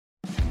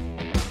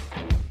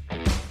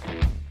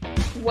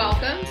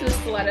Welcome to the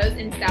Stilettos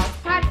in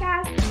South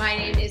podcast. My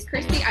name is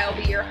Christy. I will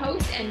be your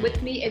host, and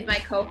with me is my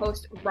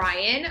co-host,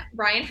 Ryan.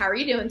 Ryan, how are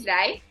you doing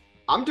today?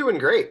 I'm doing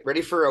great.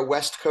 Ready for a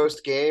West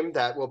Coast game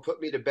that will put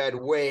me to bed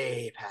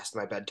way past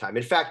my bedtime.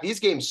 In fact, these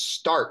games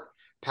start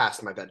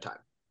past my bedtime.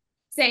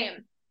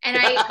 Same. And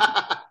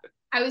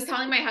I was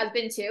telling my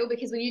husband too,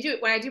 because when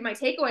I do my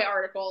takeaway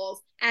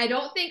articles, and I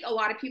don't think a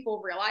lot of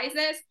people realize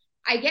this,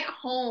 I get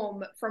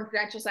home from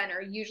Prudential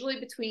Center usually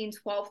between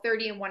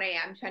 12:30 and 1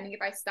 a.m., depending if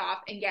I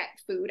stop and get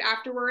food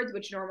afterwards,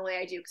 which normally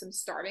I do because I'm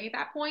starving at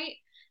that point.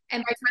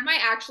 And by the time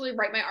I actually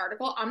write my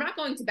article, I'm not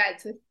going to bed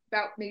till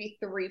about maybe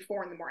 3,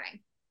 4 in the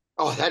morning.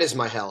 Oh, that is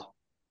my hell.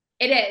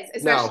 It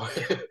is, No.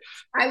 especially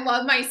I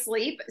love my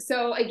sleep.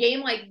 So a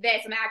game like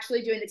this, I'm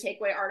actually doing the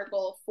takeaway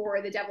article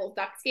for the Devils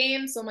Ducks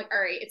game. So I'm like,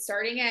 all right, it's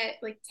starting at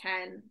like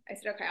 10. I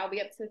said, okay, I'll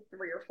be up to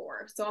 3 or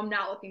 4. So I'm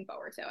not looking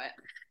forward to it.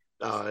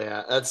 Oh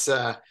yeah, that's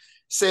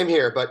same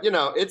here. But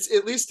it's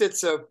at least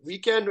it's a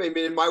weekend. I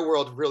mean, in my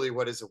world, really,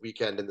 what is a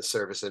weekend in the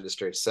service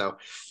industry? So,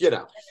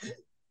 Same.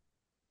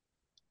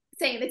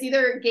 It's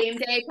either game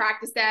day,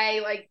 practice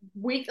day, like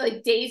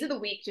days of the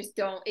week just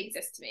don't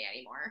exist to me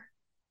anymore.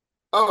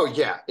 Oh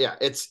yeah, yeah.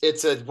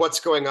 It's a what's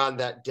going on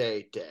that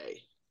day.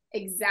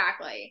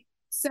 Exactly.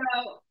 So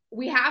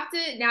we have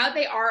to, now that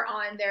they are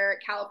on their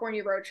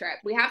California road trip,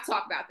 we have to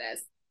talk about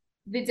this.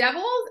 The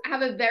Devils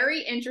have a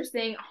very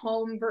interesting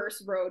home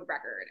versus road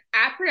record.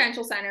 At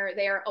Prudential Center,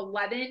 they are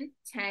 11,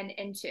 10,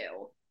 and 2,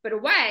 but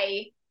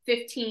away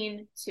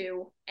 15,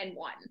 2, and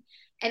 1.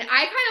 And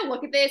I kind of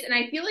look at this and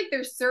I feel like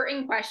there's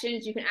certain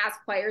questions you can ask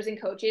players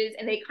and coaches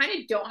and they kind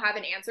of don't have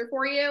an answer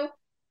for you.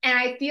 And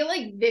I feel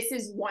like this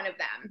is one of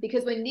them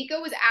because when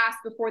Nico was asked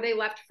before they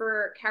left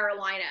for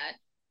Carolina,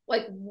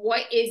 like,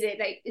 what is it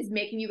that is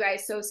making you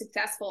guys so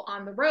successful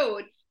on the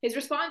road? His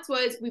response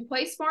was, we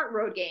play smart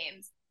road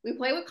games. We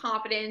play with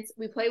confidence.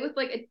 We play with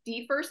like a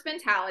D first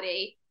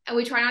mentality and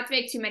we try not to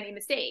make too many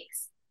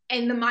mistakes.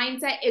 And the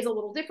mindset is a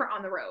little different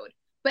on the road.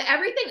 But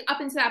everything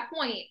up until that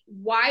point,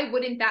 why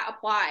wouldn't that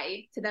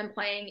apply to them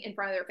playing in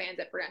front of their fans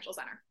at Prudential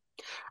Center?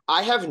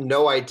 I have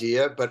no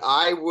idea, but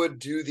I would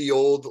do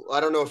I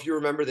don't know if you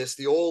remember this,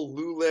 the old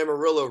Lou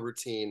Lamoriello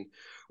routine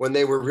when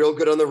they were real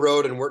good on the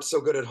road and weren't so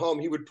good at home.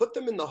 He would put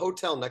them in the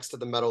hotel next to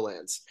the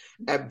Meadowlands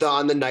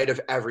on the night of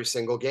every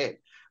single game.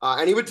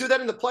 And he would do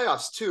that in the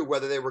playoffs too,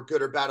 whether they were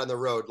good or bad on the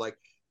road. Like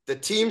the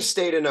team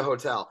stayed in a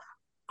hotel.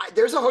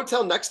 There's a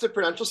hotel next to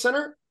Prudential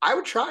Center. I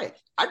would try it.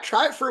 I'd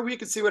try it for a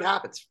week and see what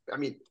happens. I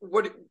mean,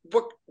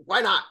 why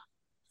not?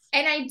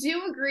 And I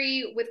do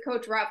agree with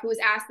Coach Ruff, who was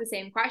asked the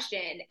same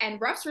question. And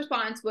Ruff's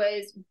response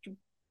was,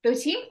 the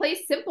team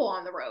plays simple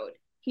on the road.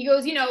 He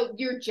goes,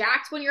 you're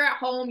jacked when you're at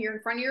home, you're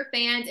in front of your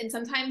fans, and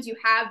sometimes you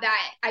have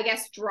that, I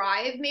guess,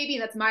 drive maybe,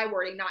 and that's my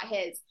wording, not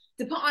his,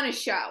 to put on a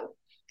show.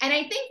 And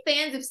I think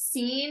fans have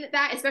seen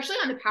that, especially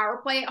on the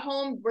power play at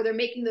home, where they're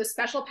making those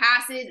special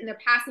passes and they're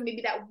passing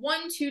maybe that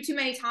 1, 2 too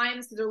many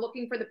times because they're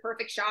looking for the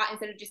perfect shot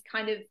instead of just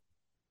kind of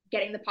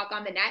getting the puck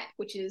on the net,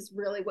 which is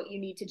really what you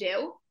need to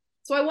do.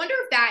 So I wonder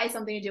if that is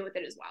something to do with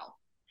it as well.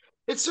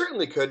 It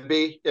certainly could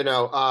be,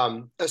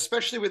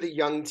 especially with a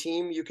young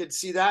team, you could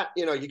see that,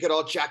 you get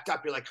all jacked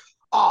up. You're like,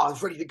 oh,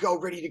 it's ready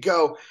to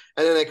go.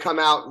 And then they come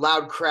out,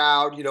 loud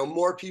crowd,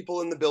 more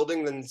people in the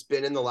building than it's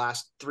been in the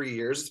last 3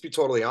 years. Let's be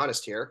totally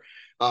honest here.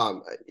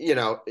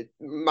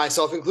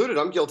 Myself included,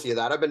 I'm guilty of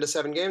that. I've been to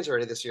 7 games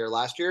already this year.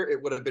 Last year,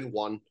 it would have been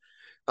 1.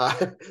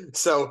 But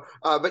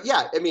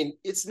yeah, I mean,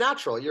 it's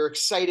natural. You're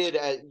excited.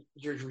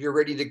 You're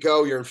ready to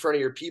go. You're in front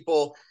of your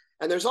people.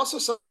 And there's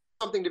also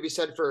something to be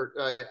said for,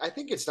 I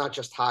think it's not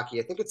just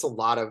hockey. I think it's a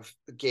lot of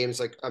games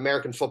like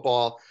American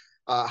football,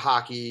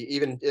 hockey,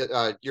 even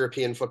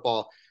European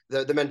football,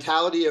 the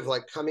mentality of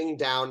like coming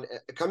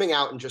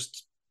out and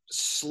just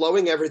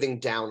slowing everything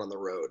down on the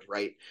road,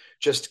 right?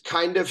 Just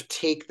kind of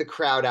take the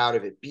crowd out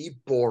of it, be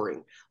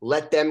boring,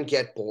 let them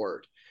get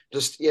bored.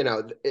 Just,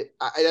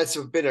 that's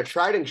been a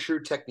tried and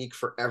true technique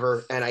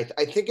forever. And I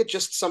think it's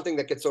just something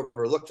that gets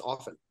overlooked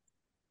often.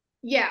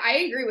 Yeah, I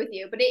agree with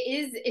you, but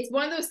it's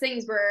one of those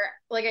things where,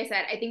 like I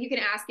said, I think you can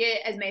ask it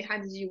as many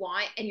times as you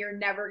want and you're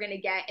never going to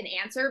get an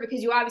answer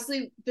because you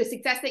obviously, the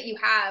success that you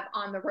have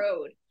on the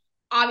road,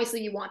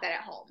 obviously you want that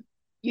at home.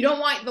 You don't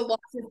want the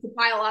losses to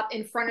pile up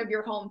in front of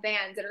your home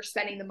fans that are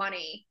spending the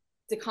money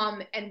to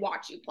come and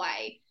watch you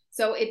play.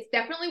 So it's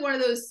definitely one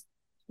of those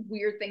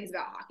weird things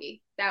about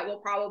hockey that we'll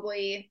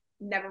probably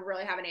never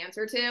really have an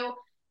answer to.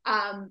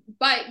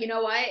 But you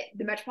know what?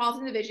 The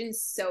Metropolitan Division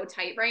is so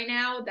tight right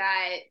now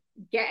that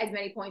get as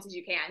many points as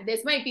you can.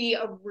 This might be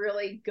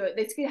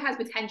this has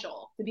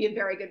potential to be a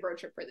very good road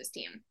trip for this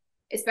team,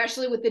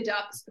 especially with the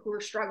Ducks who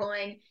are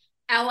struggling.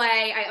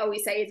 LA, I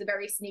always say, is a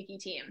very sneaky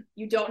team.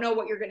 You don't know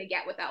what you're going to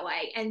get with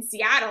LA. And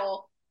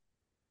Seattle,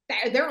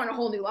 they're on a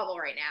whole new level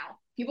right now.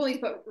 People need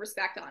to put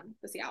respect on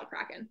the Seattle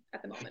Kraken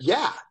at the moment.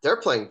 Yeah, they're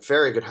playing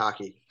very good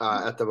hockey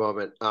at the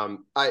moment.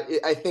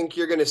 I think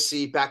you're going to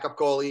see backup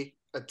goalie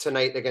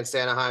tonight against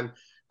Anaheim.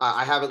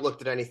 I haven't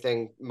looked at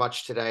anything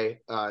much today.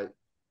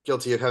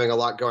 Guilty of having a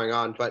lot going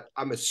on, but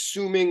I'm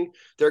assuming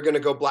they're going to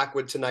go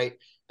Blackwood tonight.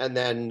 And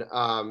then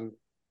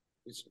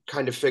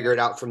kind of figure it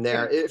out from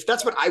there. If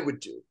that's what I would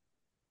do.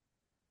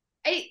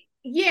 I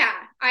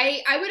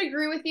would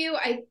agree with you.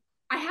 I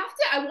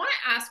want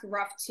to ask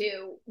Ruff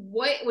too,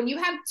 when you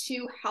have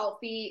two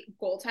healthy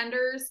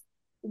goaltenders,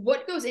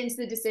 what goes into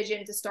the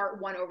decision to start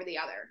one over the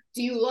other?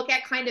 Do you look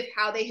at kind of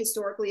how they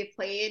historically have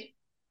played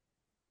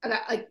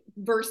like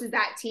versus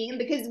that team?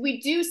 Because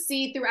we do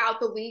see throughout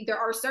the league, there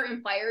are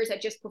certain players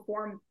that just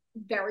perform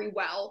very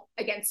well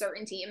against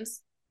certain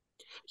teams.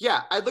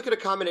 Yeah, I'd look at a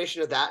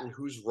combination of that and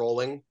who's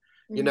rolling.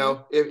 You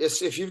know,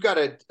 if you've got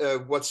a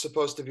what's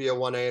supposed to be a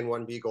 1A and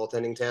 1B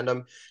goaltending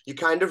tandem, you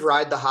kind of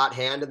ride the hot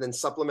hand and then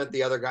supplement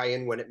the other guy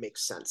in when it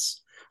makes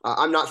sense.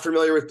 I'm not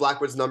familiar with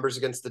Blackwood's numbers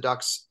against the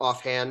Ducks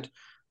offhand,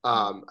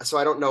 so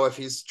I don't know if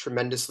he's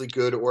tremendously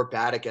good or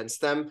bad against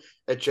them.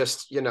 It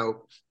just, you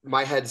know,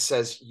 my head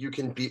says you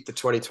can beat the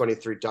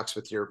 2023 Ducks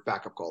with your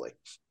backup goalie.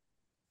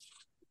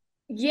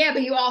 Yeah,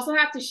 but you also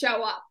have to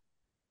show up.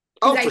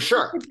 Oh, for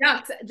sure.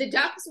 The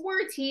Ducks were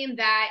a team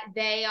that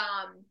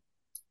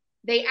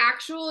they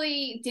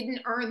actually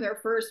didn't earn their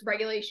first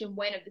regulation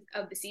win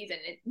of the season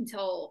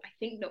until I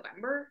think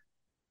November.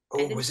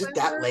 Oh, was it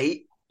that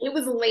late? It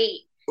was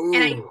late. Ooh.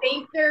 And I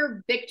think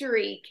their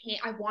victory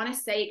I want to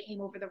say it came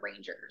over the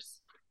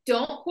Rangers.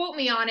 Don't quote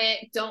me on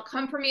it. Don't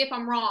come for me if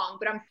I'm wrong,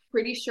 but I'm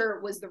pretty sure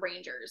it was the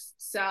Rangers.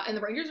 And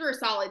the Rangers are a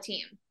solid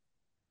team.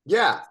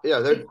 Yeah.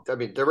 They're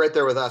right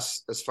there with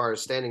us as far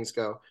as standings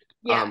go.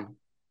 Yeah.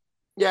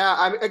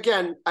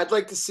 I'd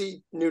like to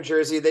see New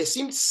Jersey. They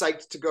seemed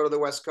psyched to go to the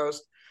West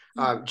Coast.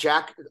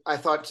 Jack, I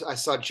thought I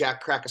saw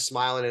Jack crack a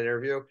smile in an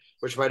interview,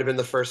 which might have been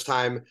the first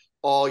time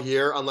all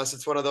year, unless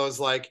it's one of those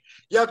like,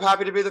 yep,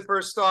 happy to be the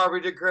first star.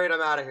 We did great.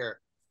 I'm out of here.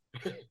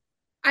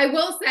 I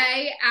will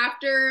say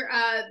after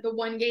the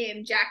one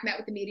game, Jack met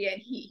with the media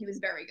and he was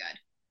very good.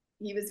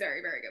 He was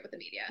very, very good with the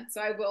media.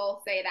 So I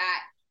will say that.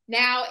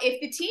 Now,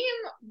 if the team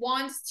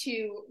wants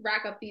to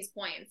rack up these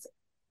points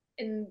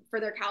for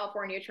their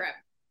California trip,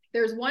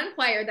 there's one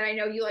player that I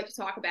know you like to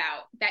talk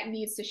about that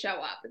needs to show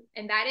up,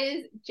 and that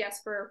is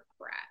Jesper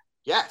Bratt.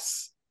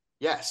 Yes,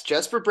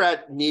 Jesper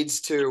Bratt needs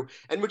to,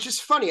 and which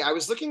is funny, I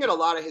was looking at a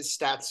lot of his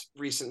stats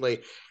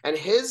recently, and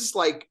his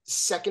like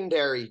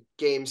secondary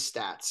game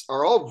stats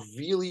are all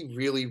really,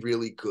 really,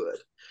 really good.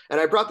 And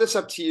I brought this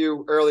up to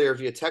you earlier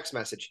via text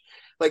message.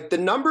 Like the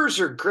numbers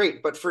are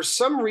great, but for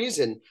some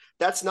reason,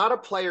 that's not a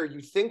player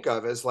you think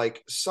of as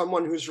like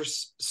someone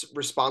who's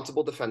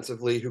responsible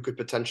defensively, who could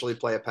potentially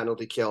play a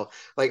penalty kill.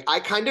 Like I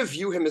kind of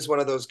view him as one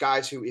of those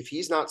guys who, if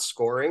he's not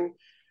scoring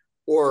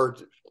or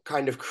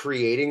kind of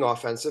creating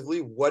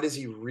offensively, what is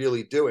he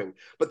really doing?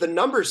 But the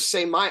numbers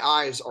say my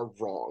eyes are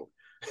wrong.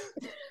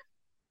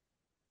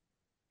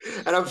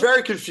 And I'm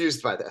very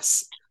confused by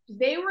this.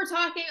 They were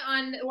talking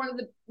on one of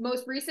the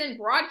most recent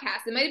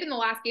broadcasts, it might have been the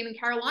last game in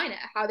Carolina,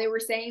 how they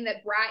were saying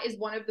that Bratt is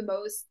one of the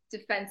most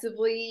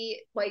defensively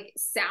like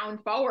sound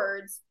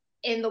forwards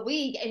in the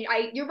league. And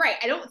you're right.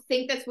 I don't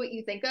think that's what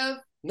you think of.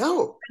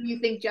 No. When you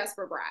think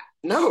Jesper Bratt.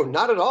 No,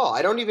 not at all.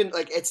 I don't even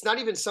like, it's not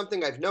even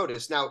something I've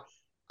noticed. Now,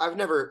 I've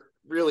never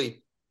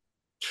really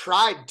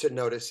tried to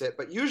notice it,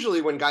 but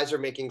usually when guys are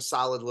making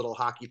solid little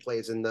hockey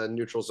plays in the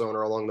neutral zone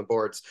or along the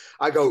boards,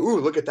 I go,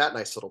 ooh, look at that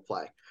nice little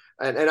play.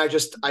 And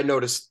I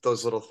noticed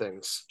those little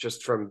things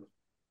just from,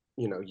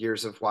 you know,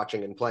 years of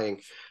watching and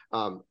playing.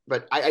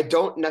 But I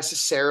don't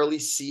necessarily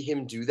see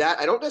him do that.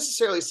 I don't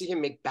necessarily see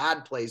him make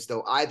bad plays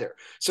though either.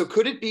 So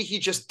could it be he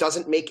just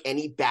doesn't make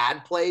any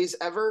bad plays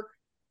ever?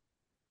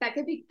 That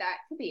could be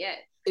it.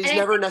 He's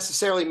never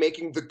necessarily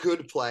making the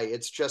good play.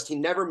 It's just he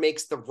never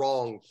makes the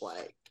wrong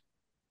play.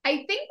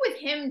 I think with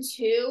him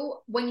too,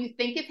 when you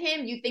think of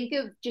him, you think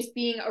of just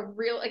being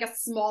a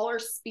smaller,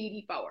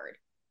 speedy forward.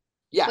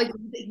 Yeah. Like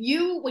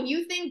when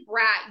you think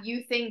Bratt,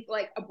 you think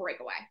like a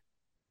breakaway.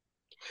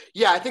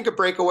 Yeah, I think a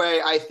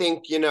breakaway. I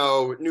think, you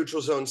know, neutral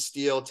zone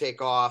steal,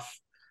 take off.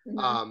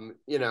 Mm-hmm.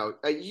 You know,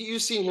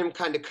 you've seen him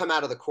kind of come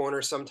out of the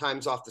corner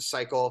sometimes off the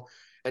cycle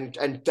and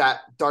that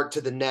dart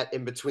to the net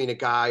in between a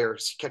guy or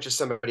catches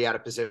somebody out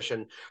of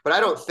position. But I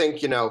don't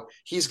think, you know,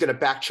 he's going to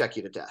back check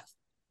you to death.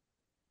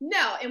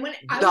 No. And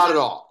not at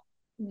all.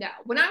 No.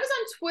 When I was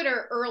on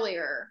Twitter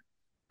earlier,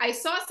 I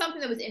saw something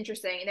that was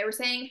interesting, and they were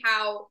saying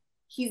how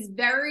he's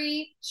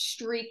very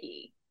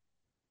streaky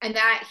and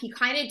that he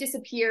kind of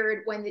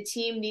disappeared when the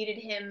team needed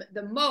him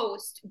the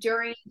most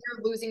during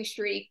their losing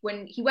streak,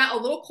 when he went a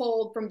little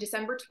cold from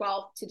December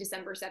 12th to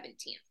December 17th.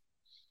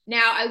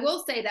 Now, I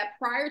will say that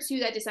prior to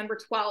that December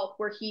 12th,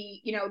 where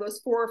he, you know, those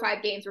 4 or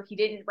 5 games where he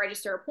didn't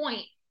register a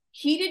point,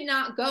 he did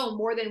not go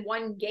more than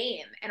 1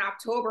 game in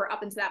October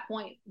up until that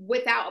point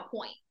without a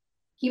point.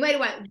 He might have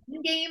went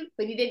 1 game,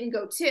 but he didn't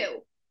go 2.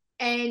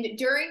 And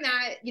during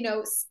that, you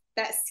know,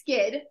 that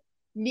skid,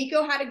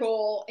 Nico had a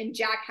goal and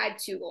Jack had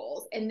 2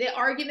 goals. And the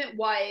argument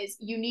was,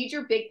 you need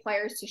your big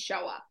players to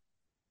show up.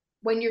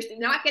 When you're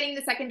not getting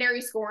the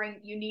secondary scoring,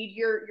 you need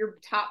your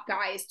top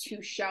guys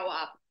to show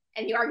up.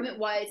 And the argument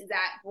was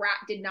that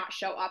Bratt did not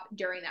show up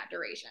during that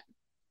duration.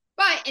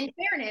 But in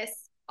fairness,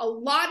 a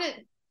lot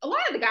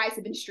of the guys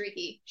have been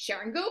streaky.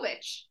 Sharon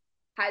Govich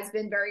has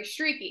been very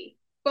streaky.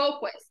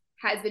 Boquist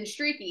has been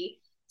streaky.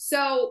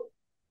 So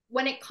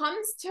when it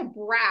comes to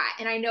Brat,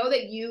 and I know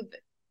that you've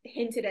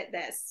hinted at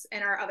this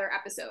in our other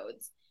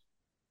episodes,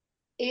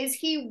 is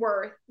he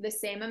worth the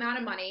same amount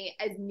of money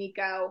as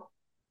Nico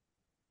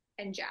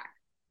and Jack?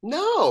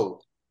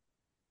 No,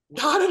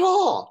 not at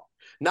all.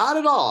 Not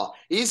at all.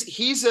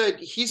 He's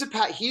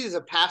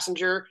a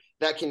passenger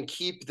that can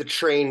keep the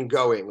train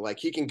going. Like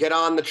he can get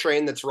on the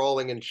train that's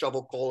rolling and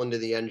shovel coal into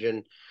the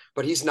engine,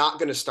 but he's not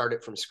going to start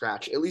it from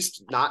scratch, at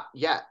least not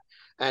yet.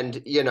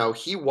 And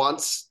he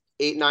wants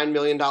 $8-9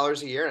 million a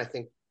year, and I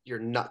think you're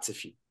nuts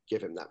if you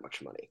give him that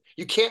much money.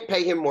 You can't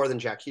pay him more than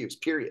Jack Hughes.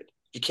 Period.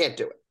 You can't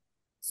do it.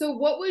 So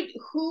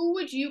who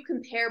would you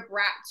compare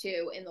Brat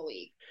to in the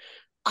league?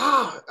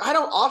 I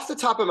don't, off the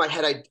top of my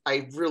head,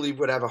 I really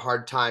would have a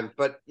hard time,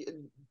 but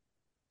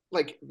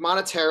like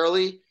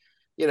monetarily,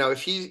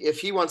 if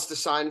he wants to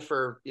sign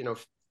for,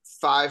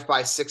 5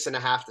 by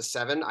 6.5 to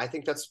 7, I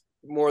think that's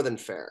more than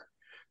fair.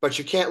 But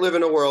you can't live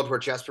in a world where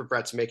Jesper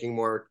Brett's making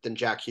more than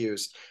Jack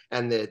Hughes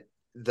and the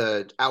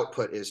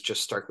output is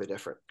just starkly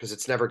different, because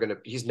he's never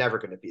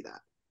going to be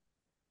that.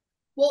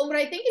 Well, what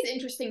I think is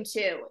interesting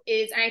too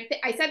is, and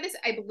I said this,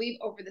 I believe,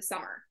 over the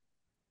summer,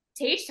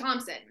 Tage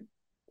Thompson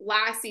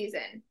last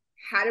season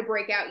had a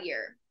breakout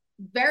year,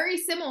 very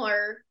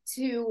similar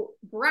to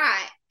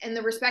Brat in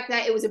the respect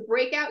that it was a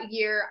breakout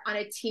year on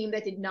a team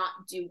that did not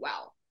do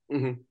well.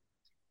 Mm-hmm.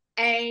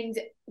 And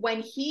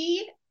when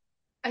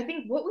I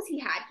think, what was he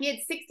had? He had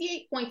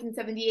 68 points in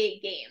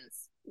 78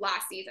 games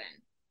last season.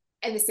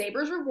 And the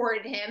Sabres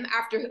rewarded him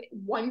after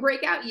one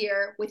breakout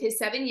year with his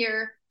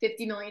 7-year,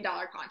 $50 million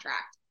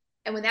contract.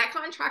 And when that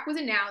contract was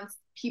announced,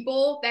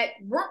 people that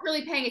weren't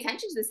really paying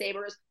attention to the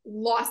Sabres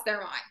lost their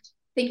mind,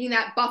 thinking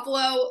that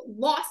Buffalo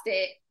lost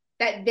it,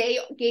 that they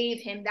gave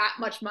him that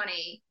much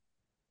money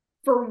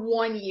for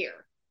 1 year.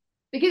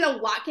 Because a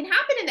lot can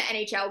happen in the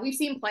NHL. We've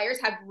seen players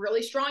have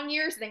really strong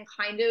years and then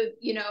kind of,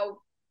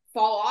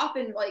 fall off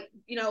and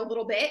a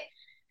little bit.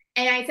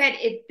 And I said,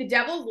 if the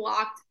Devils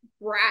locked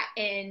Brat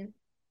in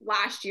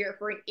last year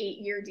for an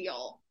 8-year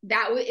deal,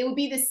 it would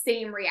be the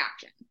same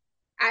reaction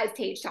as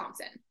Tage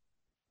Thompson.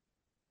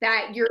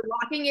 That you're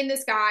locking in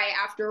this guy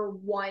after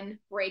one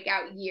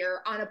breakout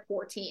year on a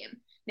poor team.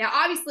 Now,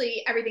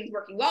 obviously, everything's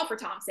working well for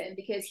Thompson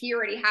because he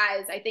already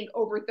has, I think,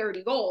 over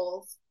 30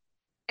 goals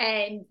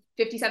and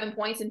 57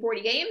 points in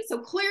 40 games. So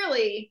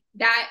clearly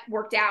that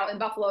worked out, and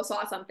Buffalo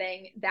saw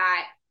something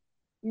that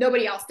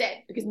nobody else did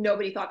because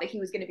nobody thought that he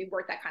was going to be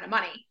worth that kind of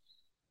money.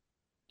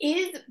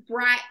 Is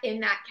Brat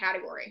in that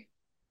category?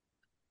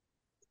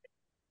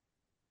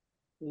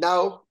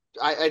 No.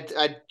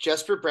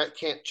 Jesper Brett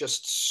can't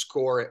just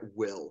score at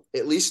will,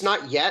 at least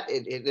not yet.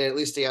 At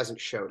least he hasn't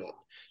showed it.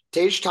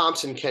 Tage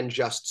Thompson can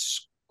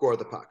just score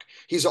the puck.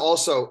 He's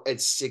also a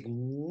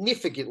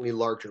significantly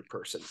larger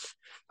person.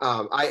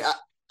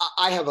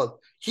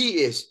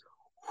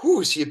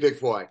 Is he a big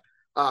boy?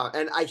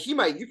 And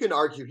you can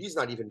argue he's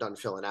not even done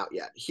filling out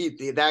yet.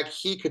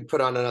 He could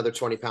put on another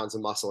 20 pounds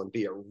of muscle and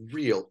be a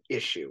real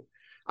issue.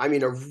 I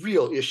mean, a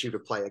real issue to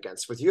play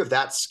against. With you have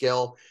that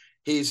skill,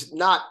 he's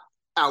not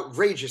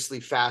outrageously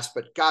fast,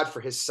 but God,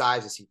 for his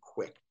size, is he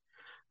quick.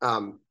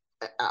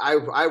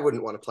 I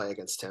wouldn't want to play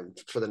against him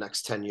for the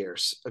next 10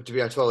 years, to be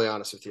totally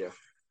honest with you.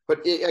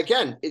 But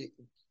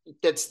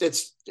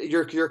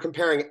you're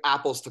comparing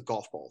apples to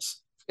golf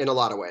balls in a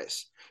lot of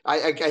ways.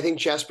 I think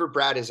Jesper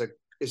Bratt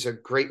is a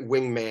great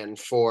wingman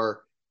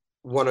for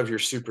one of your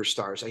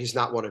superstars. He's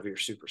not one of your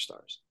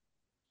superstars.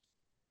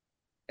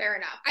 Fair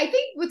enough. I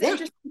think what's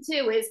interesting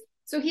too is,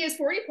 so he has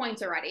 40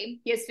 points already.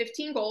 He has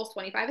 15 goals,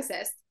 25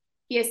 assists.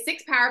 He has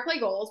 6 power play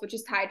goals, which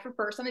is tied for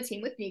first on the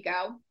team with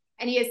Nico.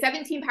 And he has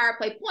 17 power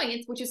play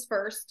points, which is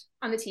first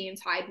on the team,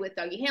 tied with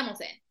Dougie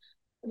Hamilton.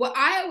 What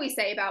I always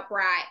say about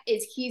Brat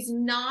is he's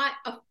not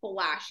a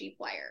flashy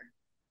player.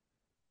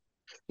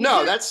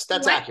 No, that's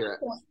accurate.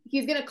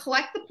 He's going to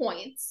collect the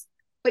points,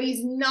 but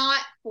he's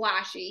not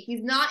flashy.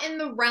 He's not in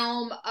the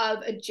realm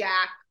of a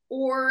Jack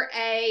or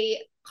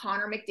a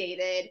Connor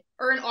McDavid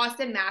or an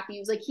Austin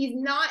Matthews. Like, he's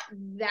not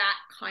that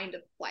kind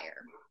of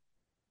player.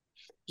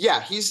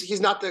 Yeah,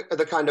 he's not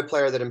the kind of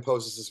player that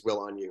imposes his will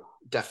on you,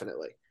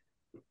 definitely.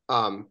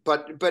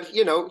 But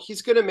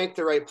he's going to make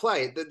the right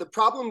play. The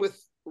problem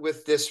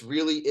with this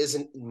really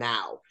isn't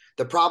now.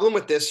 The problem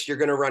with this you're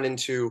going to run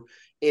into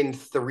in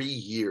 3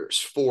 years,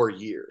 4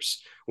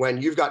 years,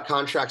 when you've got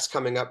contracts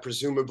coming up,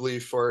 presumably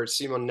for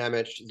Simon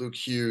Nemec, Luke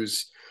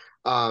Hughes,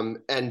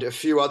 and a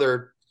few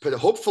other,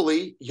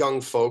 hopefully,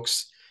 young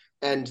folks.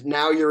 And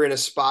now you're in a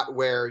spot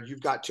where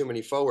you've got too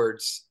many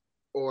forwards,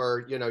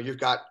 or you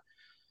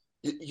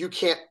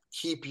can't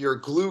keep your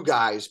glue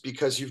guys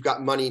because you've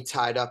got money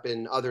tied up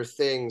in other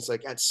things.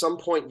 Like, at some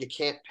point you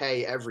can't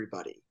pay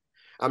everybody.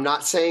 I'm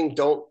not saying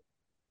don't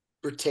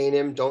retain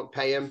him, don't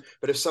pay him,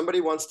 but if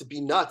somebody wants to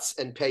be nuts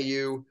and pay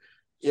you,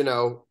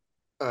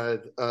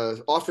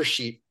 offer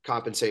sheet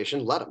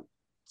compensation, let them.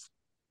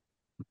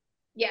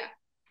 Yeah.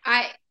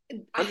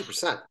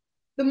 100%.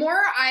 The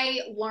more I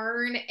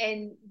learn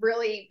and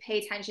really pay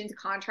attention to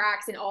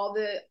contracts and all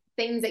the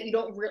things that you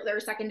don't really, they're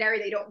secondary,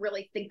 they don't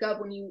really think of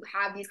when you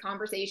have these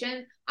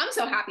conversations. I'm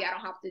so happy I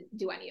don't have to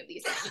do any of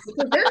these things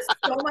because there's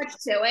so much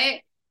to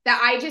it that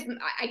I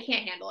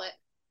can't handle it.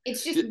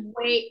 It's just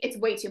it's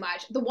way too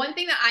much. The one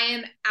thing that I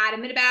am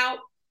adamant about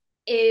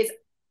is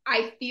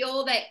I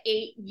feel that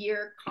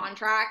 8-year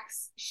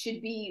contracts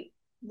should be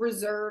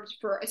reserved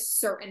for a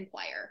certain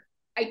player.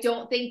 I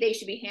don't think they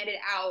should be handed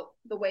out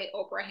the way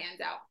Oprah hands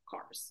out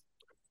cars.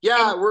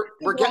 Yeah,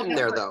 we're getting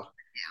there though.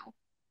 Now.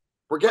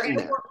 We're getting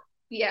there.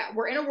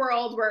 We're in a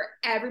world where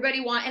everybody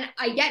and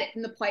I get it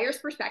from the player's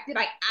perspective.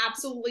 I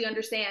absolutely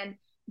understand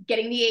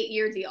getting the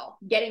 8-year deal,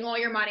 getting all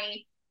your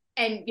money.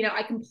 And,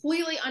 I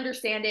completely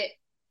understand it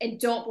and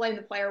don't blame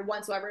the player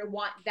whatsoever to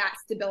want that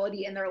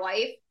stability in their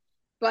life.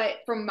 But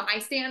from my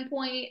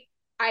standpoint,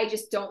 I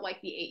just don't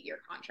like the 8-year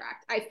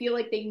contract. I feel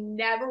like they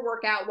never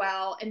work out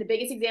well. And the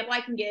biggest example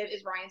I can give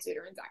is Ryan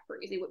Suter and Zach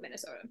Parise with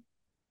Minnesota.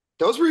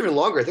 Those were even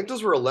longer. I think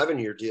those were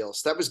 11-year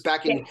deals. That was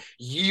back in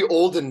ye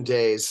olden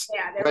days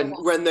when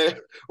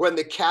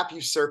the cap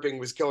usurping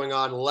was going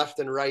on left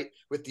and right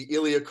with the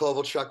Ilya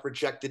Kovalchuk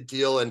rejected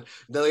deal and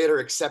the later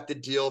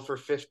accepted deal for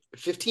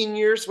 15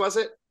 years, was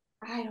it?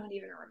 I don't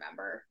even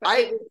remember. But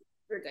it was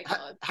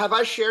ridiculous. Have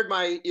I shared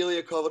my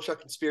Ilya Kovalchuk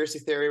conspiracy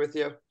theory with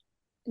you?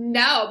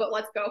 No, but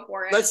let's go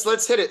for it.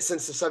 Let's hit it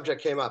since the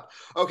subject came up.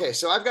 Okay,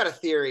 so I've got a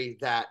theory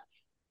that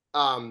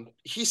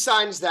he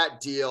signs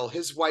that deal.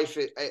 His wife,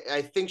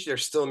 I think they're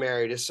still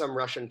married, is some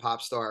Russian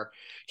pop star.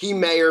 He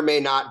may or may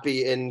not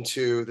be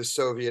into the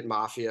Soviet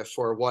mafia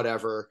for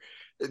whatever.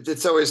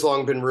 It's always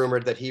long been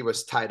rumored that he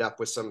was tied up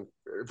with some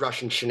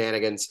Russian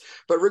shenanigans.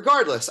 But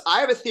regardless, I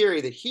have a theory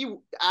that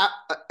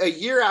a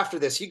year after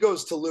this, he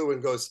goes to Lou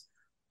and goes,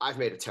 I've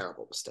made a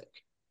terrible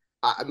mistake.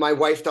 My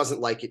wife doesn't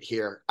like it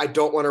here. I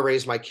don't want to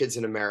raise my kids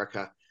in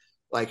America.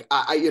 Like,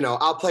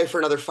 I'll play for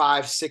another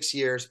 5-6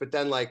 years, but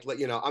then I'm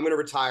going to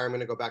retire. I'm going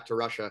to go back to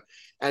Russia.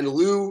 And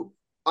Lou,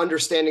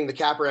 understanding the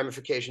cap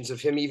ramifications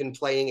of him even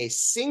playing a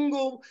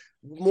single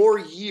more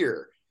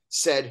year,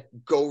 said,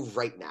 go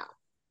right now.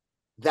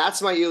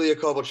 That's my Ilya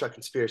Kovalchuk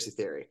conspiracy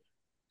theory.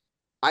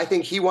 I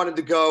think he wanted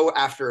to go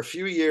after a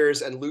few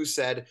years, and Lou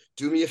said,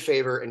 do me a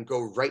favor and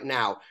go right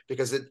now,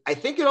 because I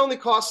think it only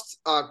costs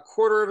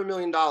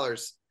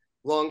 $250,000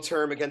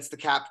 long-term against the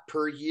cap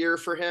per year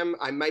for him.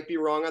 I might be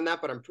wrong on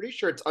that, but I'm pretty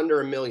sure it's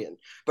under $1 million.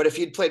 But if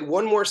he'd played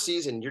one more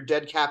season, your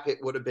dead cap hit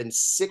would have been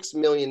 $6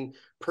 million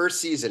per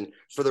season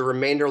for the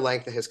remainder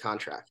length of his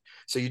contract.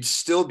 So you'd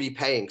still be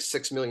paying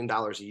 $6 million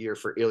a year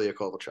for Ilya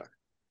Kovalchuk.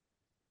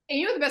 And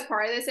you know what the best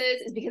part of this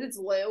is because it's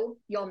Lou,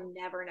 you'll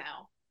never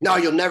know. No,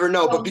 you'll never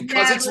know. But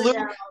because it's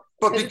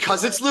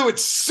Lou,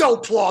 it's so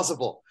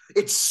plausible.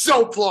 It's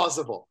so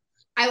plausible.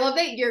 I love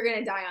that you're going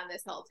to die on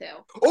this hill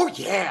too. Oh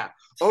yeah.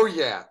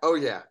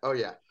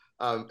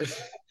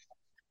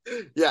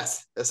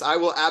 Yes, I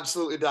will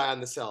absolutely die on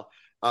this hill.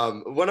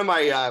 One of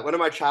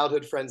my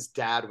childhood friends'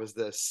 dad was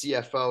the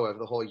CFO of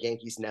the whole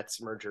Yankees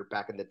Nets merger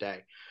back in the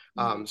day.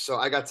 So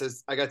I got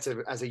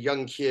to as a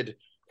young kid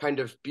kind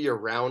of be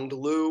around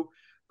Lou.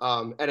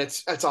 And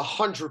it's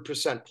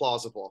 100%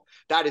 plausible.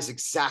 That is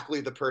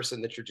exactly the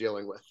person that you're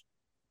dealing with.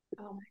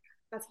 Oh my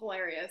God, that's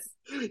hilarious.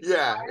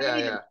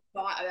 Yeah.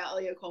 Thought about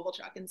Ilya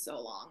Kovalchuk in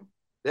so long.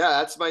 Yeah,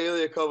 that's my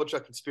Ilya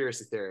Kovalchuk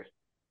conspiracy theory.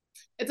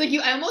 It's like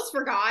I almost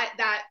forgot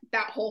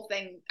that whole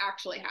thing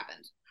actually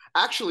happened.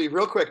 Actually,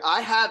 real quick, I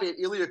have an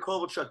Ilya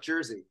Kovalchuk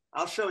jersey.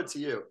 I'll show it to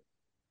you.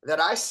 That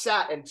I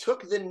sat and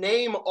took the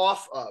name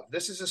off of.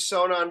 This is a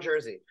sewn-on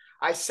jersey.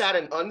 I sat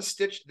and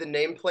unstitched the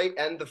nameplate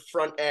and the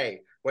front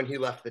A when he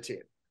left the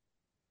team.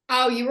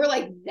 Oh, you were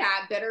like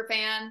that bitter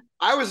fan?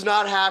 I was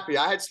not happy.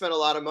 I had spent a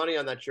lot of money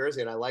on that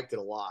jersey and I liked it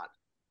a lot.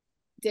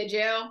 Did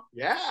you?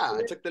 Yeah,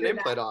 I took the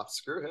nameplate off.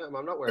 Screw him.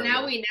 I'm not wearing it. So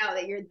now we know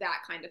that you're that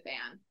kind of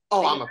fan.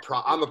 Oh, I'm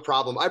a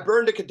problem. I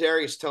burned a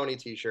Kadarius Toney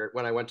t-shirt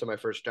when I went to my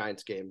first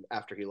Giants game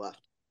after he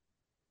left.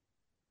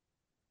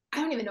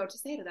 I don't even know what to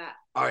say to that.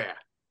 Oh yeah.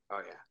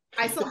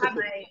 I still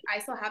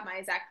have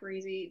my Zach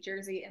Parise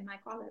jersey in my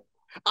closet.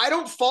 I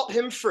don't fault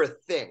him for a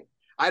thing.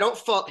 I don't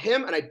fault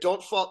him, and I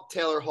don't fault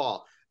Taylor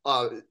Hall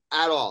at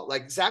all.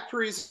 Like, Zach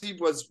Parise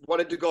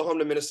wanted to go home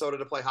to Minnesota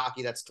to play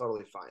hockey. That's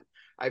totally fine.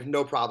 I have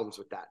no problems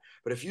with that.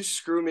 But if you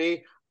screw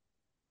me,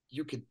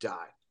 you could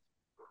die.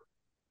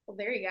 Well,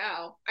 there you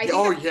go.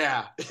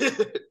 Yeah.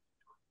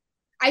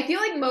 I feel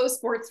like most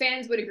sports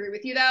fans would agree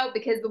with you, though,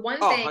 because the one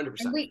thing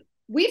 100%.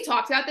 We've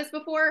talked about this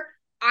before.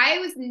 I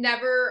was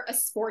never a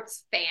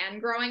sports fan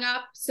growing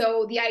up.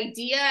 So the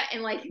idea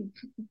and like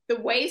the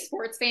way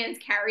sports fans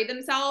carry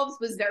themselves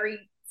was very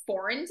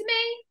foreign to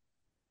me.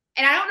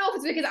 And I don't know if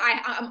it's because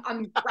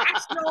I'm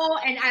rational,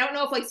 and I don't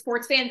know if like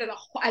sports fans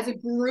as a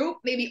group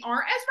maybe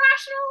aren't as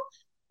rational,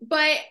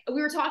 but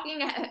we were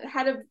talking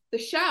ahead of the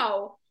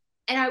show,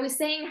 and I was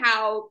saying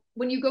how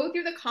when you go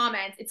through the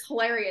comments, it's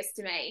hilarious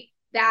to me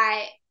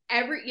that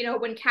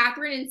when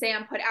Catherine and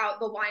Sam put out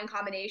the line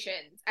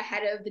combinations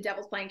ahead of the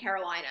Devils playing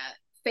Carolina,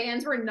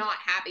 fans were not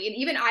happy. And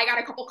even I got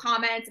a couple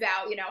comments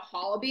about,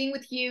 Hall being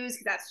with Hughes,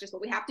 because that's just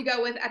what we have to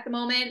go with at the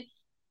moment.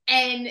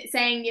 And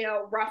saying,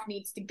 Ruff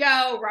needs to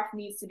go, Ruff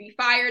needs to be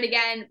fired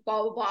again,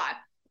 blah, blah, blah.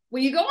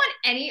 when you go on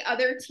any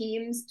other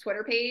team's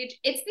Twitter page,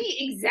 it's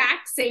the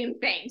exact same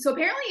thing. So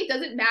apparently it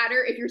doesn't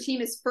matter if your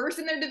team is first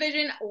in their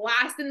division,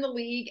 last in the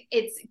league.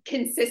 It's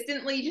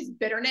consistently just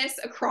bitterness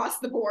across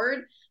the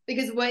board,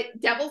 because what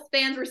Devils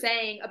fans were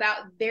saying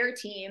about their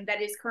team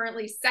that is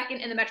currently second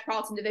in the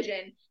Metropolitan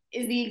Division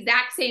is the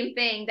exact same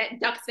thing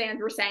that Ducks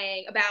fans were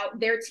saying about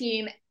their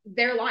team,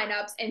 their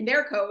lineups, and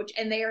their coach.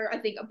 And they are, I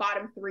think, a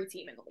bottom 3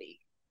 team in the league.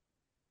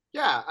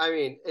 Yeah, I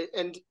mean,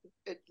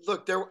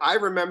 look, I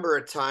remember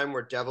a time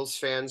where Devils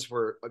fans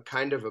were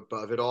kind of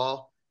above it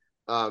all.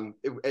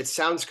 It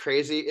sounds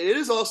crazy. It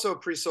is also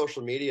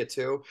pre-social media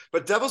too,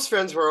 but Devils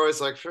fans were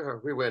always like, sure,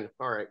 we win.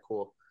 All right,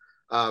 cool.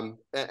 And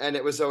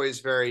it was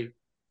always very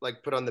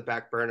like put on the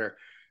back burner.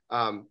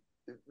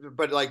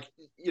 But like,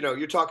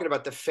 you're talking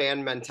about the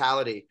fan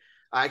mentality.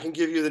 I can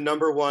give you the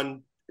number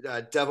one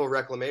Devil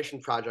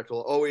reclamation project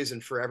will always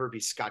and forever be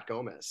Scott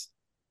Gomez.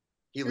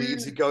 He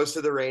leaves, he goes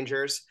to the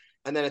Rangers.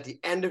 And then at the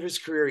end of his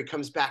career, he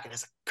comes back and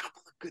has a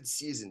couple of good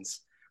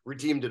seasons,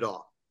 redeemed it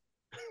all.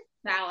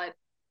 Valid.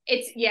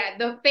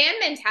 The fan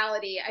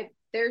mentality.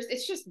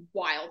 It's just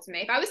wild to me.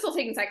 If I was still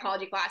taking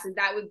psychology classes,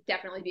 that would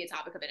definitely be a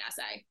topic of an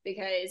essay,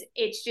 because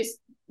it's just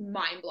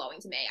mind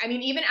blowing to me. I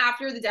mean, even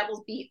after the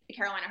Devils beat the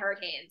Carolina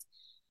Hurricanes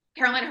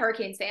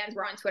fans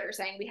were on Twitter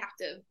saying we have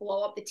to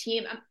blow up the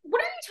team.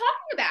 What are you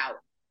talking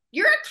about?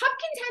 You're a cup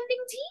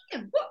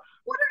contending team.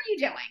 What are you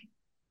doing?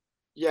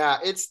 Yeah,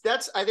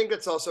 I think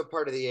that's also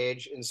part of the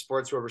age in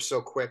sports where we're so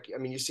quick. I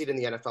mean, you see it in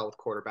the NFL with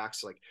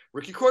quarterbacks, like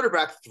rookie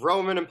quarterback, throw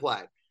him in and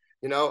play.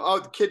 Oh,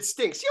 the kid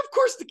stinks. Yeah, of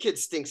course the kid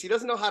stinks. He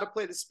doesn't know how to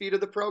play the speed of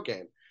the pro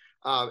game.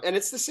 And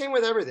it's the same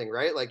with everything,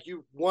 right? Like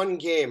you won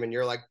game and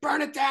you're like,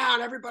 burn it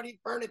down, everybody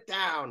burn it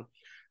down.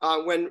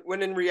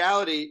 When in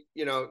reality,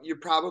 you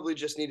probably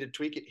just need to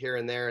tweak it here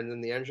and there, and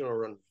then the engine will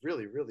run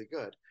really, really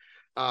good.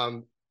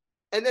 And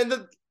then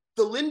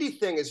the Lindy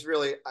thing is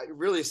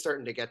really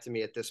starting to get to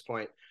me at this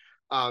point.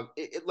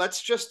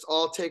 Let's just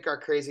all take our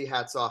crazy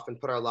hats off and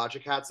put our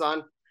logic hats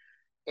on.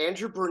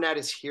 Andrew Brunette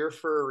is here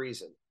for a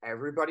reason.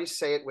 Everybody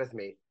say it with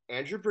me.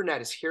 Andrew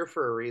Brunette is here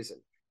for a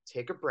reason.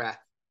 Take a breath,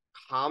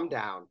 calm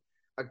down.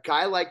 A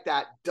guy like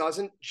that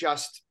doesn't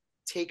just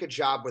take a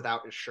job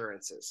without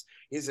assurances.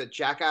 He's a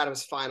Jack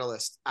Adams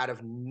finalist out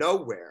of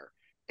nowhere,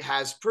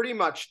 has pretty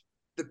much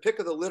the pick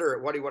of the litter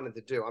at what he wanted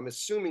to do. I'm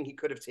assuming he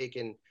could have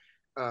taken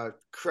a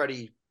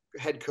cruddy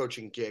head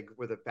coaching gig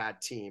with a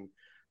bad team.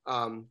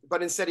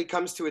 But instead he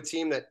comes to a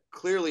team that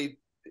clearly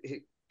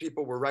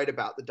people were right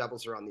about. The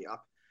Devils are on the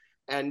up.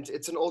 And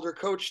it's an older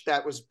coach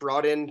that was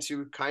brought in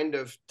to kind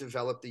of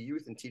develop the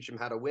youth and teach them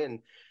how to win.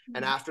 Mm-hmm.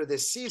 And after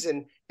this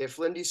season, if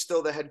Lindy's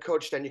still the head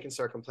coach, then you can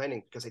start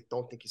complaining, because I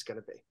don't think he's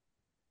going to be.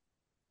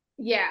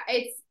 Yeah,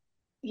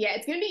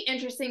 it's going to be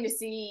interesting to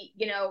see,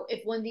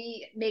 if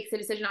Lindy makes a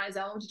decision on his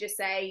own to just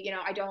say,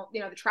 I don't,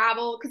 the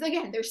travel. Because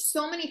again, there's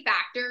so many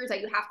factors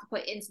that you have to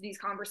put into these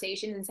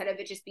conversations instead of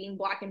it just being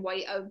black and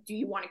white of, do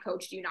you want to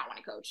coach? Do you not want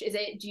to coach?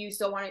 Do you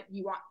still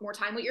you want more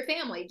time with your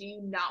family? Do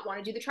you not want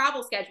to do the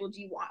travel schedule?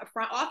 Do you want a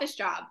front office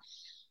job?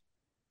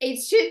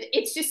 It's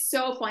just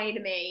so funny to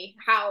me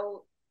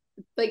how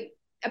like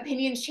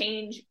opinions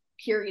change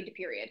period to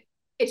period.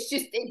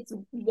 It's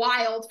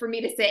wild for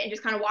me to sit and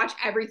just kind of watch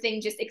everything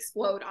just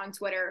explode on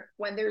Twitter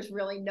when there's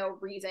really no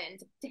reason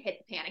to hit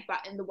the panic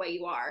button the way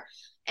you are.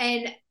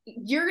 And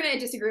you're going to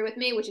disagree with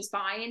me, which is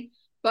fine.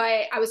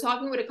 But I was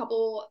talking with a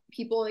couple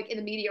people like in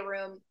the media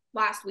room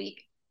last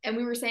week, and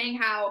we were saying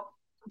how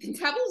the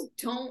Devils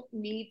don't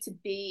need to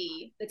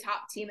be the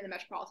top team in the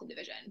Metropolitan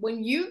Division.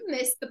 When you've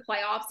missed the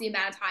playoffs the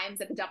amount of times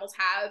that the Devils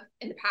have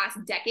in the past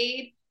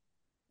decade,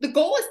 the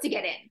goal is to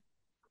get in.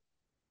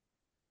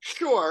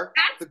 Sure.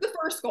 That's the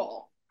first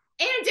goal.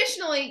 And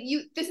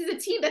additionally, this is a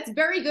team that's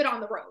very good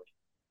on the road.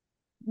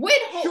 Would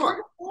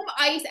home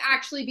ice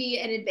actually be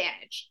an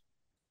advantage?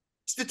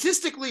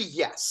 Statistically,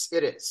 yes,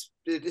 it is.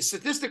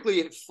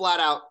 Statistically, flat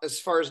out, as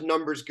far as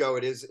numbers go,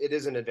 it is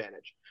an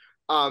advantage.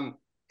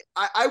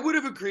 I would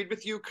have agreed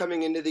with you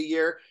coming into the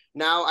year.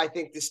 Now I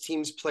think this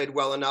team's played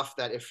well enough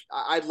that if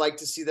I'd like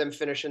to see them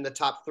finish in the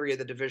top 3 of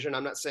the division.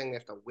 I'm not saying they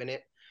have to win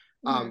it.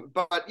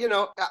 But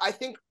I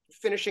think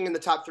finishing in the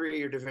top 3 of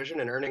your division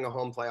and earning a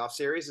home playoff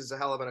series is a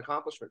hell of an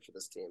accomplishment for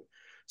this team.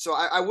 So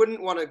I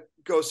wouldn't want to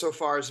go so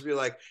far as to be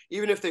like,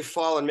 even if they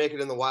fall and make it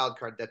in the wild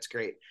card, that's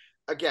great.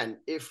 Again,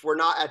 if we're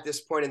not at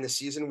this point in the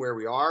season where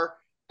we are,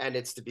 and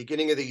it's the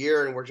beginning of the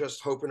year and we're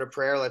just hoping a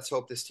prayer, let's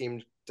hope this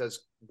team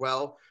does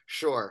well,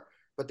 sure.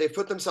 But they've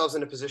put themselves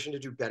in a position to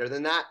do better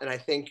than that. And I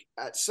think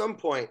at some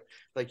point,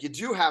 like, you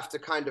do have to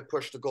kind of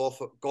push the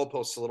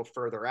goalposts a little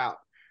further out,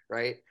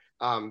 right?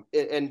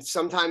 And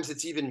sometimes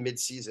it's even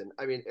mid-season.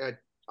 I mean,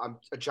 I'm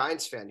a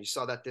Giants fan. You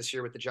saw that this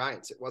year with the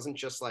Giants. It wasn't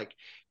just like,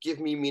 give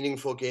me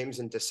meaningful games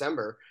in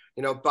December.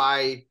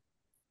 By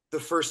the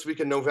first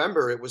week of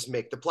November, it was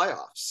make the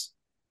playoffs.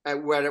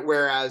 And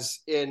whereas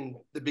in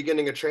the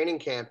beginning of training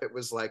camp, it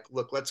was like,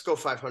 look, let's go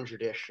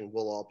 500-ish and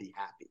we'll all be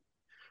happy.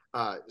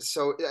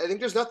 So I think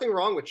there's nothing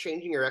wrong with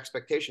changing your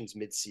expectations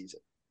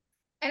mid-season.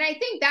 And I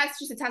think that's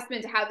just a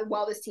testament to how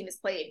well this team has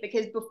played,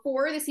 because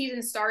before the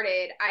season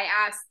started, I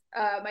asked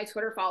my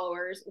Twitter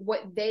followers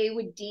what they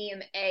would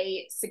deem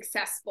a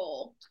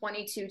successful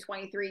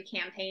 22-23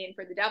 campaign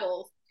for the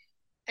Devils.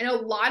 And a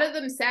lot of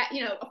them said,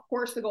 you know, of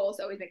course the goal is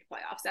to always make the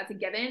playoffs. That's a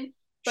given.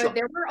 But Sure.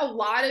 there were a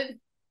lot of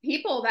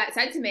people that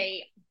said to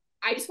me,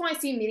 I just want to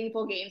see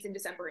meaningful games in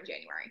December and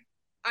January.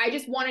 I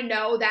just want to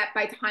know that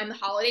by the time the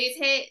holidays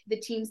hit, the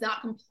team's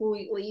not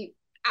completely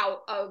out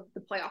of the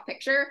playoff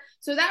picture.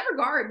 So that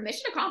regard,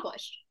 mission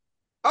accomplished.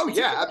 Oh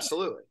yeah,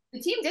 absolutely. The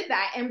team did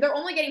that, and they're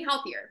only getting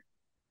healthier.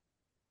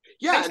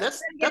 Yeah, and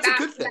that's a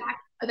good thing.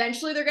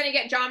 Eventually, they're going to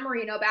get John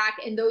Marino back,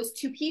 and those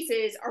two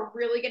pieces are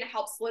really going to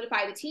help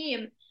solidify the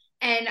team.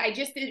 And I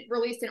just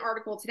released an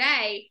article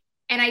today,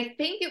 and I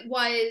think it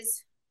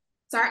was,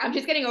 sorry, I'm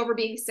just getting over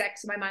being sick,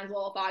 so my mind's a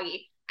little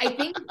foggy. I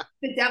think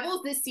the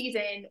Devils this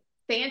season,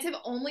 fans have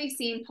only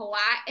seen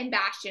Palat and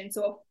Bastian,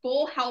 so a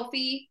full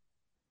healthy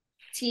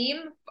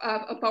team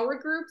of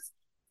forward groups,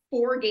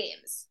 4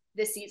 games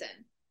this season.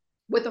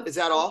 Is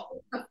that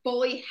all? A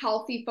fully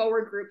healthy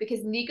forward group,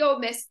 because Nico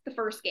missed the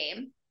first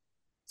game.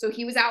 So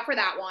he was out for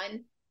that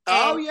one.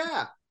 Oh,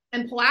 yeah.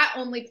 And Palat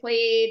only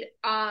played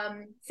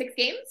 6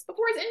 games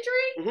before his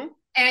injury. Mm-hmm.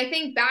 And I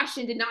think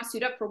Bastian did not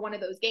suit up for one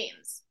of those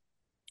games.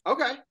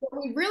 Okay.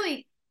 But we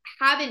really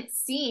haven't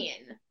seen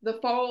the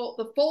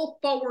full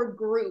forward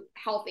group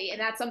healthy. And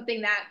that's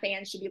something that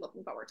fans should be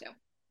looking forward to.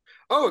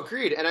 Oh,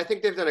 agreed. And I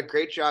think they've done a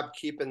great job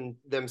keeping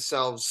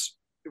themselves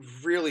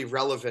really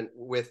relevant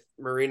with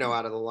Marino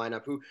out of the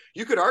lineup, who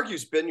you could argue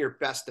has been your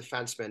best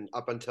defenseman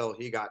up until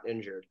he got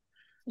injured.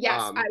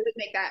 Yes, I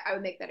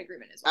would make that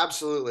agreement as well.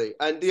 Absolutely.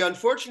 And the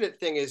unfortunate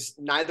thing is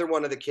neither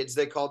one of the kids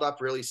they called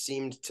up really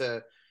seemed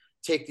to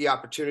take the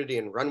opportunity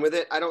and run with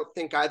it. I don't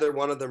think either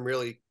one of them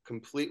really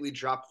completely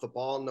dropped the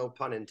ball, no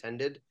pun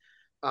intended.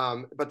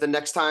 But the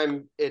next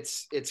time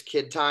it's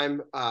kid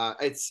time,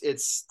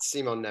 it's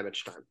Simon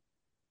Nemec time.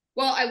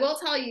 Well, I will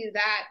tell you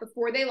that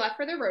before they left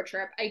for their road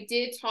trip, I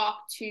did talk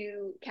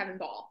to Kevin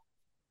Ball.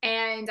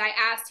 And I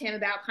asked him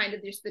about kind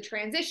of just the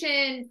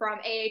transition from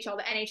AHL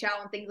to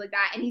NHL and things like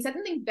that. And he said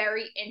something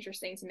very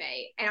interesting to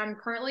me. And I'm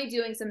currently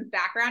doing some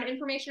background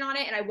information on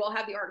it, and I will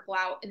have the article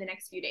out in the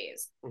next few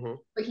days. Mm-hmm.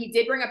 But he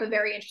did bring up a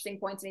very interesting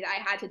point to me that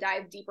I had to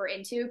dive deeper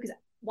into, because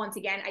once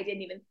again, I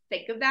didn't even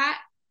think of that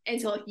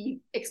until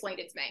he explained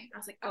it to me. I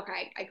was like,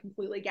 okay, I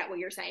completely get what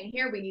you're saying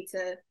here. We need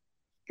to,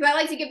 because I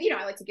like to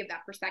give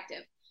that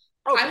perspective.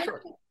 Oh, for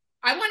sure.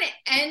 I want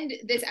to end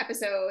this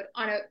episode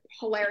on a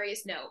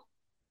hilarious note.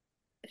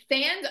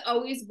 Fans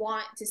always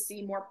want to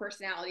see more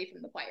personality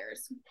from the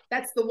players.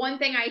 That's the one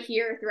thing I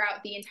hear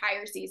throughout the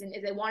entire season,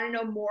 is they want to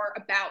know more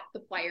about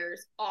the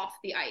players off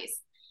the ice.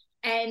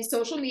 And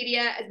social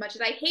media, as much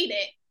as I hate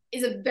it,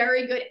 is a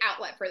very good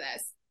outlet for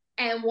this.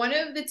 And one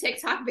of the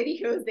TikTok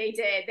videos they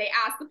did, they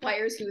asked the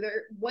players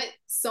what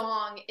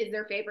song is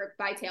their favorite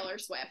by Taylor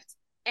Swift.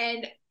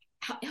 And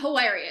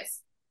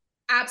hilarious.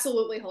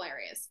 Absolutely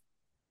hilarious.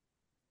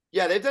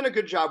 Yeah, they've done a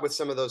good job with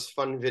some of those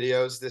fun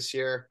videos this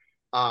year.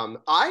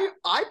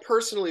 I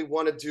personally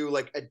want to do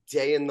like a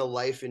day in the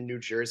life in New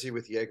Jersey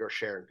with Yegor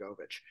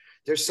Sharangovich.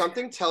 There's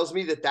something tells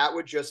me that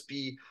would just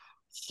be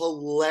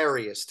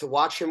hilarious to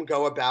watch him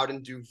go about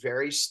and do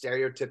very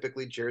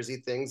stereotypically Jersey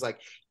things,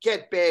 like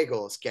get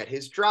bagels, get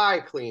his dry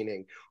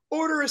cleaning,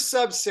 order a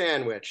sub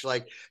sandwich,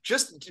 like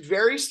just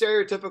very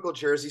stereotypical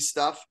Jersey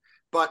stuff,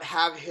 but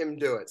have him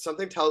do it.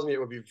 Something tells me it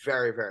would be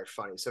very, very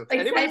funny. So if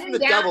anybody from the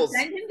Devils,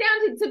 send him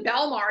down to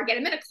Belmar, get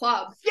him in a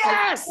club.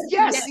 Yes.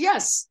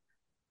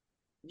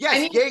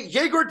 I mean,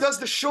 Yegor does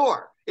the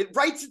shore. It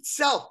writes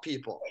itself,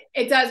 people.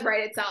 It does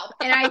write itself.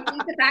 And I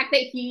think the fact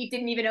that he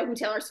didn't even know who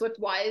Taylor Swift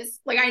was,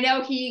 like, I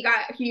know he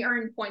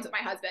earned points with my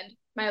husband.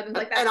 My husband's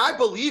like that. And I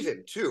believe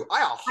him too.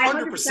 I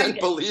 100%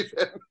 believe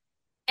him.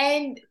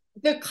 And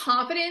the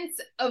confidence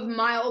of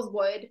Miles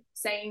Wood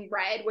saying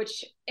red,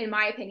 which in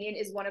my opinion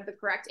is one of the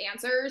correct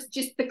answers,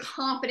 just the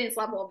confidence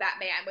level of that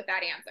man with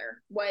that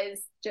answer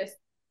was just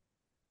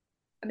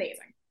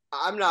amazing.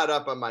 I'm not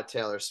up on my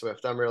Taylor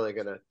Swift. I'm really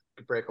going to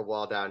break a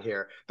wall down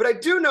here. But I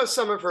do know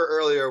some of her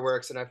earlier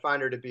works, and I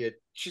find her to be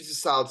she's a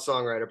solid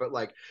songwriter. But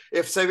like,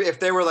 if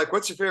they were like,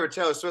 what's your favorite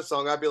Taylor Swift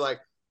song? I'd be like,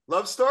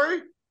 Love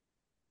Story?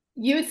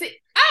 You would say,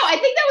 oh, I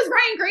think that was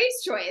Ryan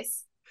Graves'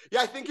 choice.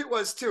 Yeah, I think it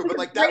was too. But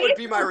like, that would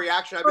be my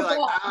reaction. I'd be like,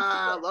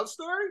 Love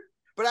Story?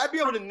 But I'd be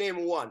able to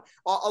name one.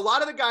 A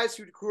lot of the guys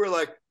who are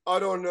like, I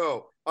don't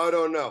know.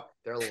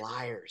 They're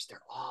liars.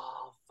 They're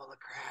all full of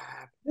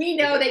crap. We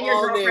know that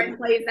your girlfriend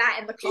plays that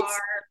in the car.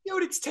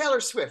 It's Taylor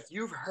Swift.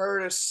 You've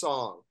heard a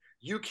song.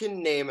 You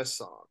can name a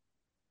song.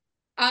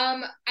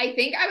 I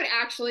think I would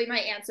actually, my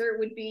answer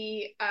would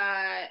be,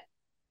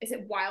 is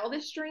it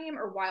Wildest Dream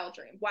or Wild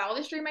Dream?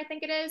 Wildest Dream, I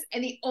think it is.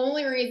 And the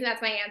only reason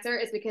that's my answer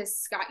is because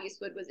Scott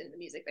Eastwood was in the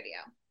music video.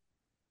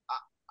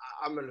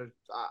 I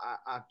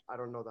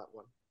don't know that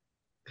one.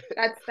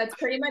 That's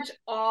pretty much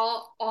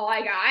all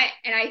I got,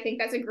 and I think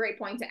that's a great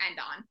point to end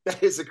on.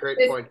 That is a great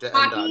point to end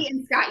on. Hockey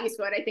and Scott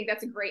Eastwood, I think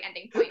that's a great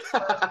ending point for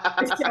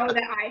the show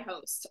that I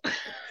host.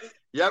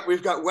 Yep,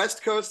 we've got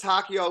West Coast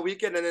hockey all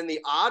weekend, and then the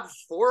odd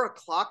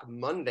 4:00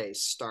 Monday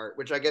start,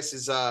 which I guess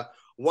is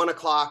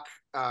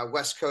 1:00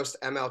 West Coast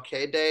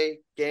MLK Day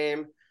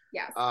game.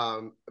 Yes.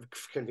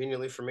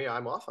 Conveniently for me,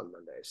 I'm off on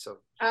Monday, so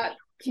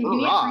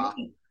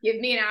conveniently, give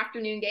me an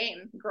afternoon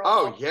game, girl.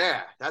 Oh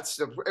yeah, that's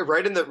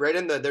right in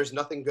the. There's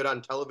nothing good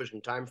on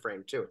television time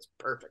frame too. It's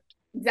perfect.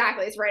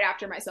 Exactly, it's right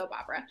after my soap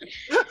opera.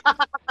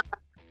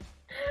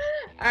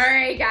 All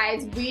right,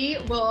 guys, we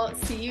will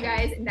see you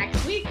guys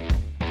next week.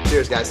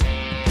 Cheers, guys.